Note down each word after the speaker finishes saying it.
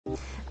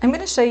I'm going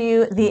to show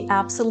you the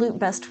absolute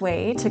best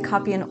way to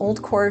copy an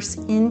old course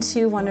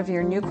into one of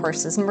your new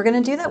courses, and we're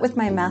going to do that with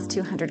my Math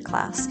 200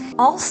 class.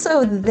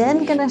 Also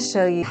then going to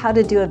show you how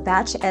to do a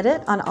batch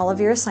edit on all of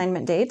your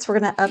assignment dates. We're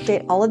going to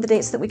update all of the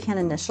dates that we can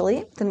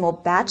initially, then we'll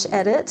batch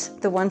edit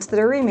the ones that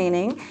are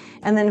remaining,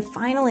 and then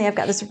finally I've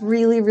got this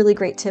really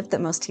great tip that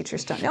most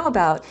teachers don't know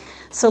about.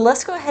 So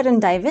let's go ahead and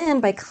dive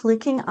in by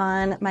clicking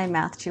on my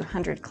Math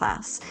 200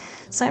 class.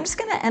 So I'm just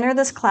going to enter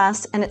this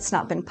class, and it's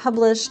not been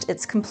published.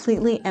 It's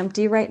completely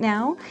empty right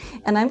now.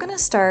 And I'm going to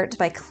start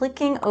by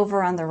clicking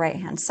over on the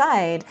right-hand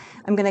side.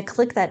 I'm going to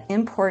click that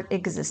import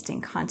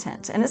existing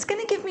content. And it's going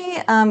to give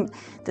me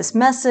this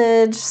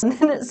message, and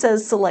then it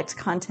says select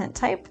content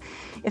type.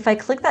 If I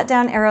click that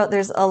down arrow,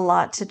 there's a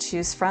lot to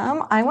choose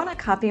from. I want to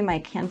copy my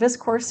Canvas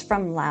course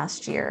from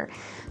last year.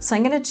 So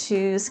I'm going to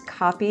choose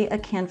copy a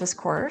Canvas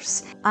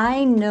course.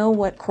 I know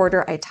what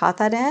quarter I taught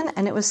that in,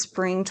 and it was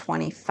spring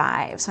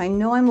 25. So I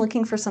know I'm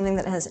looking for something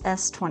that has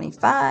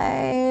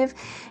S25,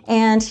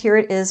 and here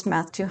it is,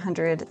 Math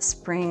 200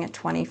 spring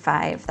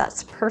 25.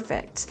 That's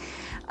perfect.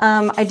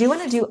 I do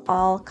want to do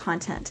all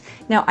content.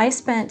 Now, I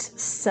spent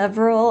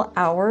several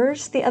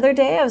hours the other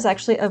day. I was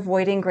actually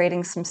avoiding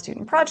grading some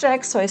student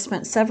projects, so I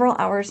spent several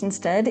hours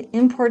instead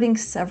importing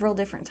several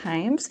different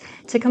times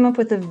to come up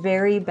with the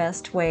very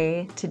best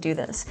way to do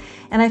this.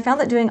 And I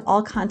found that doing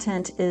all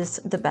content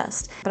is the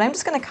best, but I'm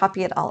just going to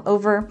copy it all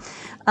over.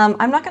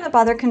 I'm not going to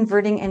bother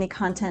converting any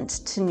content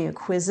to new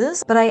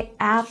quizzes, but I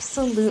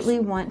absolutely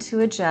want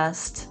to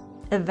adjust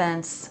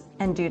events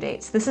and due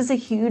dates. This is a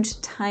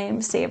huge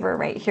time saver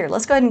right here.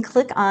 Let's go ahead and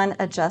click on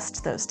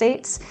adjust those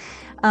dates.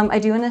 I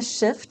do want to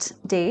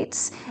shift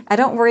dates. I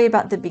don't worry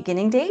about the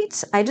beginning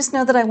date. I just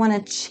know that I want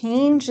to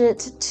change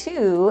it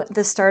to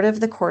the start of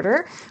the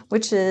quarter,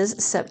 which is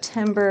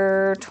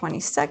September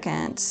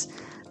 22nd.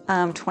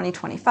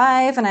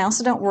 2025, and I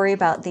also don't worry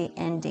about the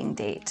ending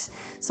date.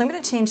 So I'm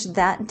going to change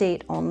that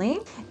date only,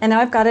 and now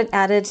I've got it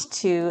added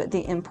to the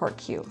import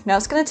queue. Now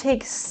it's going to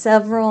take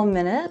several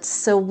minutes,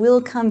 so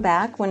we'll come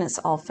back when it's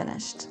all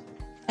finished.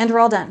 And we're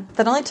all done.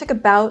 That only took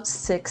about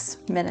 6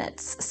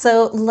 minutes.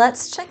 So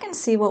let's check and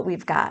see what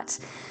we've got.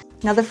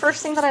 Now, the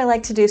first thing that I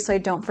like to do so I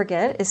don't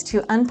forget is to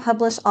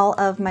unpublish all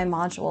of my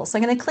modules. So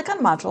I'm going to click on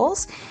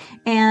modules,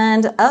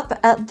 and up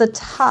at the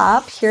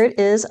top, here it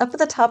is, up at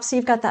the top, so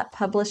you've got that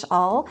publish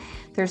all.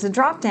 There's a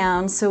drop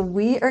down, so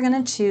we are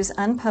going to choose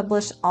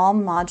unpublish all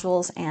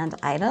modules and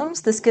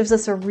items. This gives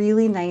us a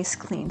really nice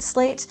clean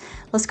slate.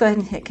 Let's go ahead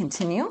and hit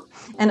continue,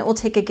 and it will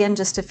take again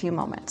just a few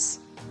moments.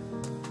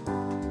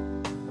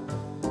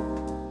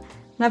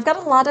 Now I've got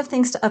a lot of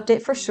things to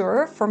update for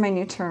sure for my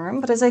new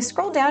term, but as I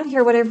scroll down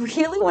here, what I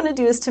really want to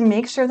do is to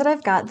make sure that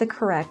I've got the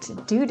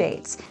correct due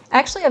dates. I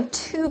actually have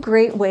two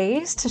great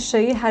ways to show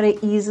you how to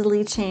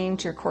easily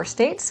change your course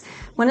dates.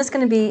 One is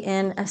going to be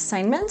in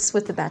assignments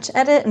with the batch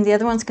edit, and the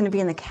other one's going to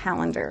be in the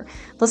calendar.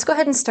 Let's go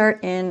ahead and start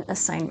in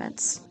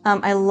assignments.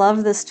 I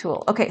love this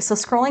tool. Okay, so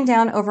scrolling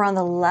down over on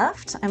the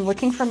left, I'm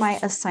looking for my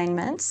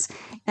assignments,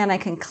 and I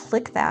can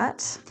click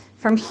that.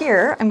 From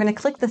here, I'm going to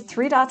click the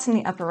three dots in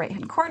the upper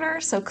right-hand corner.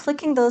 So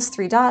clicking those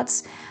three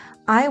dots,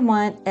 I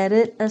want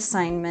edit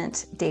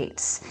assignment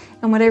dates.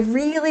 And what I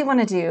really want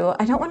to do,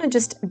 I don't want to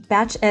just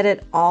batch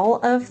edit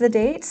all of the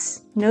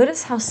dates.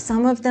 Notice how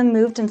some of them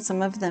moved and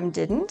some of them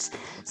didn't.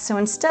 So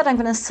instead, I'm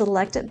going to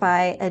select it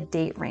by a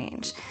date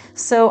range.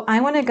 So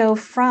I want to go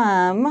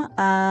from,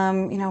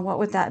 what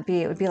would that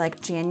be? It would be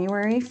like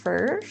January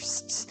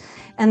 1st.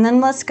 And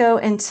then let's go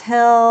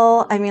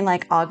until,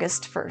 like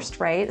August 1st,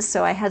 right?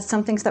 So I had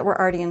some things that were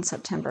already in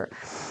September.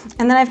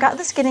 And then I've got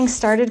this getting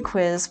started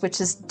quiz,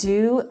 which is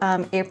due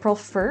April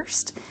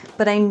 1st,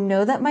 but I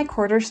know that my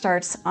quarter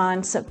starts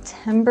on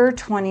September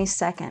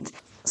 22nd.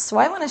 So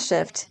I want to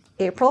shift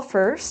April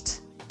 1st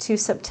to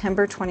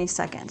September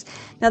 22nd.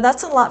 Now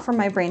that's a lot for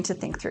my brain to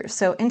think through.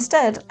 So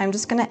instead, I'm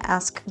just going to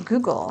ask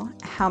Google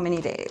how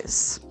many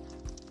days.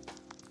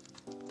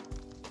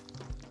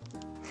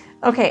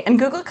 Okay, and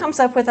Google comes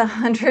up with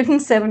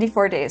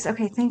 174 days.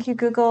 Okay, thank you,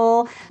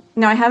 Google.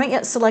 Now I haven't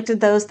yet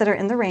selected those that are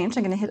in the range.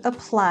 I'm going to hit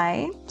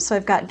apply. So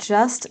I've got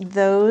just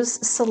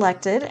those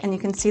selected, and you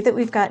can see that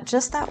we've got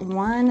just that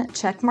one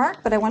check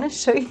mark, but I want to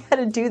show you how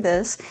to do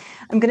this.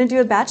 I'm going to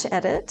do a batch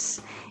edit,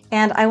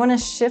 and I want to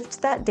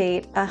shift that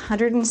date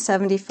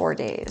 174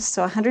 days.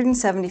 So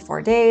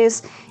 174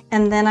 days,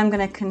 and then I'm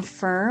going to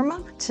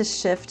confirm to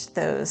shift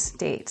those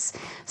dates.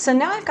 So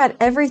now I've got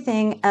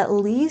everything at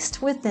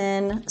least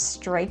within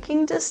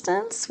striking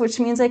distance, which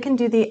means I can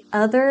do the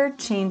other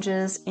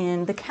changes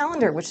in the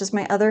calendar, which is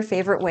my other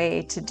favorite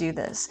way to do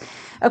this.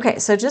 Okay,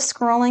 so just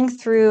scrolling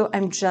through,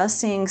 I'm just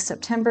seeing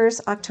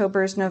September's,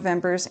 October's,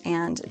 November's,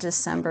 and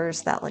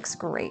December's. That looks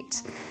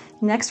great.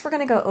 Next, we're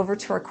going to go over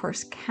to our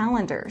course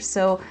calendar.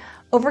 So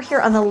over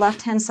here on the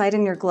left-hand side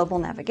in your global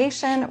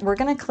navigation, we're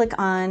going to click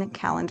on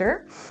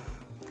calendar.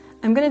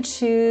 I'm going to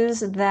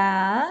choose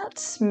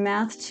that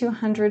Math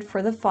 200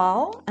 for the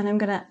fall, and I'm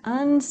going to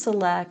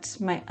unselect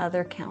my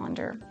other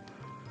calendar.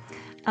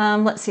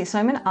 Let's see, so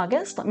I'm in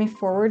August. Let me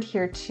forward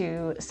here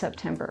to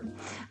September.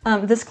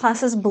 This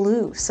class is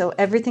blue, so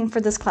everything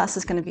for this class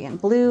is going to be in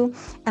blue.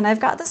 And I've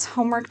got this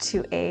homework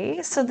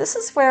 2A, so this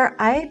is where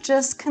I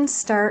just can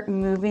start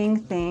moving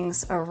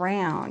things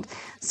around.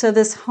 So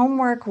this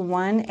homework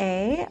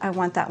 1A, I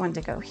want that one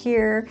to go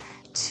here.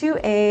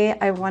 2A,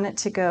 I want it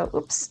to go,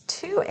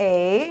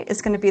 2A is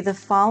going to be the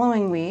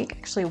following week.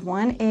 Actually,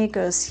 1A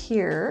goes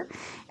here,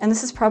 and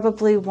this is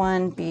probably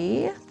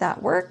 1B. That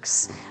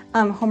works.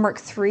 Homework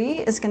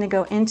 3 is going to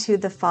go into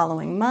the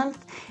following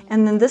month,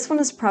 and then this one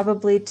is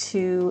probably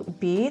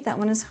 2B. That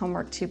one is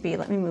homework 2B.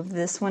 Let me move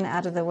this one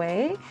out of the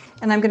way,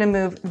 and I'm going to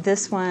move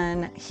this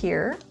one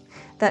here.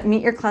 That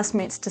Meet Your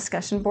Classmates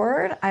discussion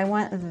board, I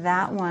want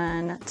that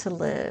one to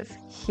live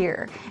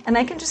here. And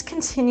I can just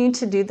continue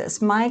to do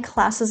this. My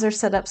classes are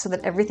set up so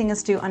that everything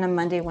is due on a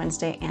Monday,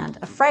 Wednesday, and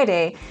a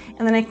Friday.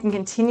 And then I can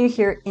continue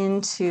here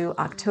into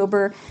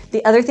October.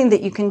 The other thing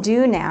that you can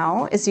do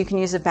now is you can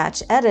use a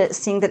batch edit,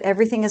 seeing that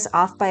everything is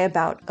off by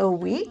about a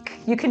week.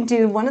 You can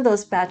do one of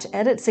those batch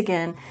edits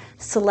again,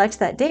 select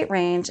that date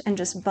range, and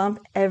just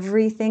bump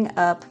everything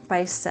up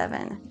by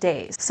 7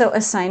 days. So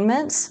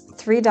assignments,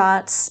 3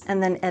 dots,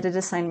 and then edit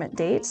assignment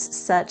dates,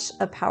 such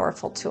a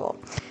powerful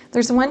tool.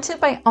 There's one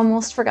tip I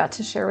almost forgot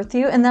to share with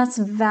you, and that's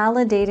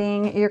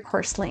validating your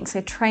course links.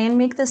 I try and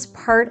make this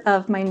part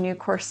of my new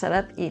course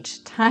setup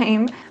each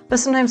time, but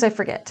sometimes I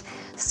forget.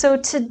 So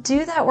to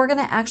do that, we're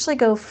gonna actually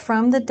go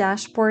from the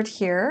dashboard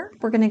here,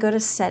 we're gonna go to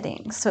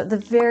settings. So at the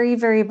very,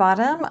 very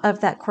bottom of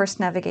that course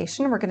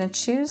navigation, we're gonna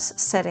choose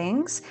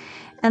settings.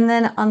 And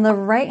then on the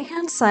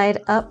right-hand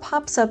side,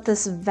 pops up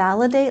this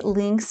validate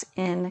links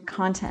in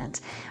content.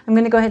 I'm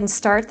going to go ahead and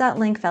start that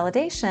link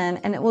validation,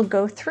 and it will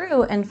go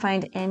through and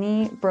find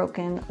any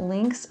broken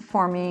links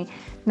for me.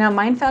 Now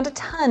mine found a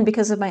ton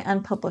because of my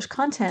unpublished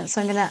content,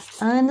 so I'm going to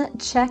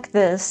uncheck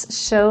this,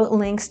 show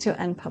links to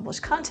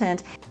unpublished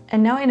content,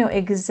 and now I know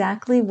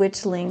exactly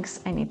which links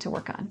I need to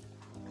work on.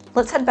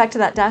 Let's head back to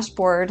that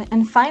dashboard.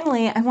 And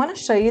finally, I want to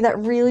show you that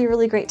really,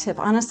 really great tip.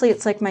 Honestly,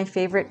 it's like my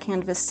favorite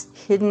Canvas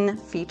hidden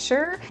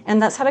feature,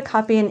 and that's how to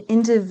copy an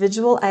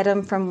individual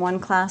item from one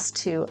class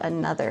to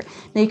another.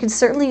 Now you can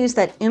certainly use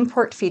that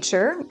import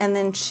feature and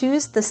then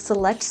choose the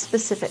select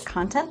specific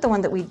content, the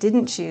one that we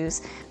didn't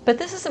choose, but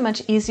this is a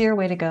much easier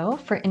way to go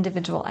for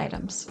individual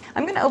items.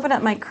 I'm going to open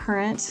up my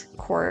current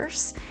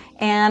course,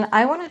 and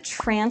I want to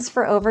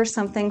transfer over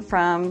something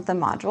from the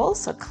modules.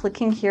 So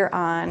clicking here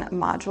on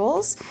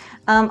modules,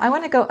 I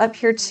want to go up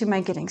here to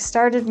my Getting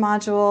Started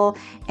module,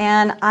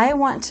 and I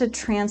want to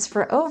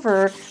transfer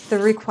over the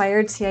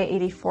required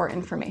CI-84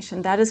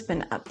 information. That has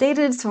been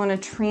updated, so I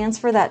want to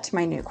transfer that to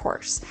my new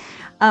course.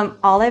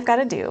 All I've got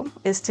to do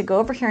is to go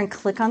over here and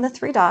click on the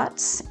 3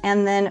 dots,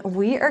 and then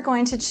we are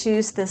going to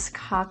choose this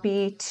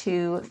Copy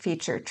To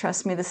feature.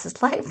 Trust me, this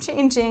is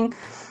life-changing.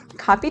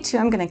 Copy To,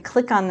 I'm going to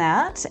click on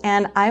that,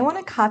 and I want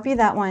to copy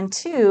that one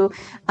to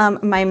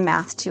my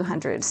Math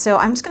 200. So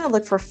I'm just going to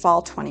look for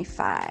Fall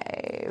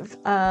 25.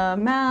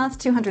 Math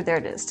 200, there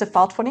it is, to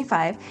Fall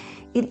 25.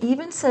 It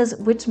even says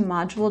which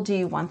module do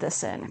you want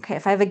this in. Okay,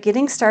 if I have a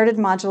Getting Started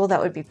module,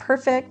 that would be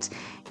perfect.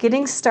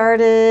 Getting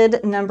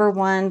Started number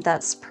 1,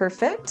 that's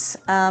perfect.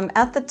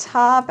 At the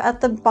top,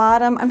 at the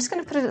bottom, I'm just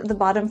going to put it at the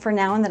bottom for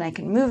now, and then I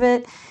can move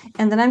it.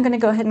 And then I'm going to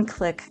go ahead and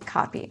click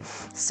Copy.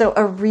 So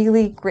a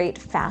really great,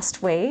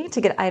 fast way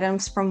to get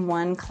items from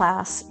one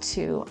class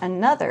to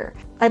another.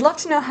 I'd love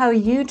to know how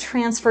you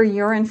transfer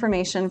your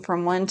information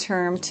from one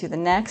term to the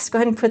next. Go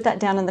ahead and put that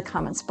down in the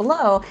comments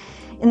below.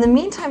 In the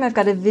meantime, I've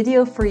got a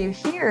video for you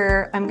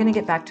here. I'm going to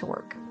get back to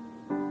work.